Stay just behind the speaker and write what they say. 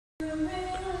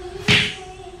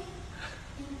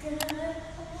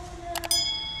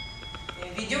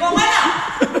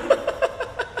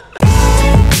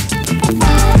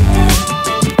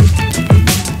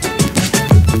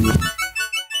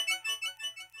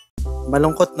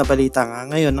Malungkot na balita nga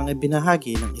ngayon ang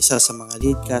ibinahagi ng isa sa mga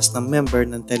lead cast ng member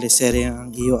ng teleseryeng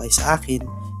Ang Iyo Ay Sa Akin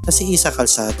na si Iza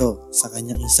Calzado sa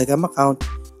kanyang Instagram account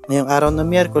ngayong araw ng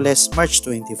Miyerkules, March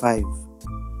 25.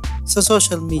 Sa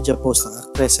social media post ng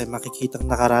aktres ay makikitang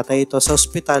nakaratay ito sa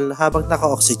ospital habang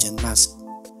naka-oxygen mask.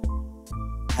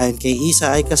 Ayon kay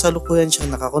Iza ay kasalukuyan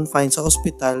siyang naka-confine sa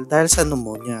ospital dahil sa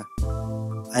pneumonia.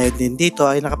 Ayon din dito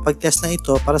ay nakapag-test na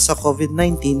ito para sa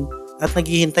COVID-19 at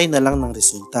naghihintay na lang ng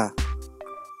resulta.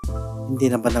 Hindi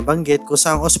naman nabanggit kung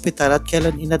saang ospital at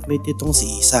kailan inadmit itong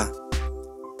si Iza.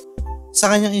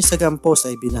 Sa kanyang Instagram post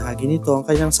ay binahagi nito ang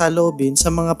kanyang saloobin sa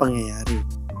mga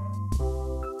pangyayari.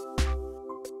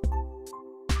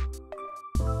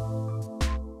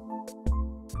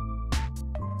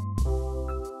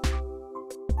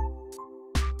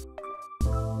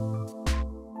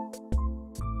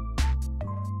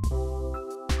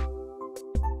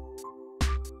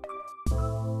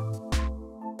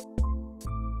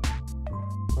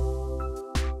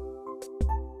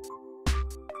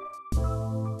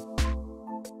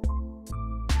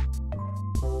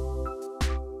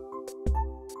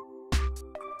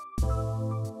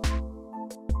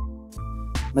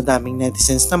 Madaming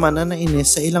netizens naman ang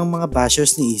nainis sa ilang mga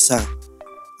bashers ni Iza.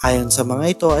 Ayon sa mga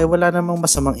ito ay wala namang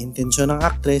masamang intensyon ng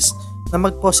aktres na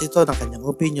mag-post ito ng kanyang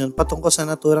opinion patungkol sa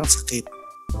naturang sakit.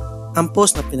 Ang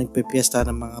post na pinagpipiesta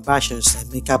ng mga bashers ay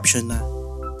may caption na,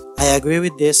 "I agree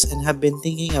with this and have been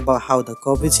thinking about how the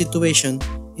COVID situation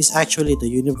is actually the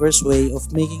universe's way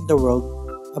of making the world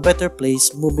a better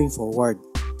place moving forward.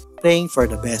 Praying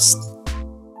for the best."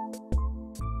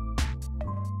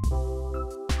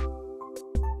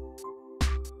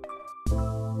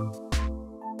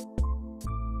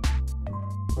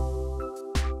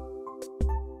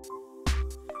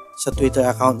 Sa Twitter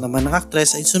account naman ng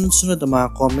aktres ay sunod-sunod ang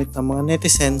mga comment ng mga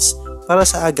netizens para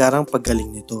sa agarang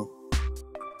paggaling nito.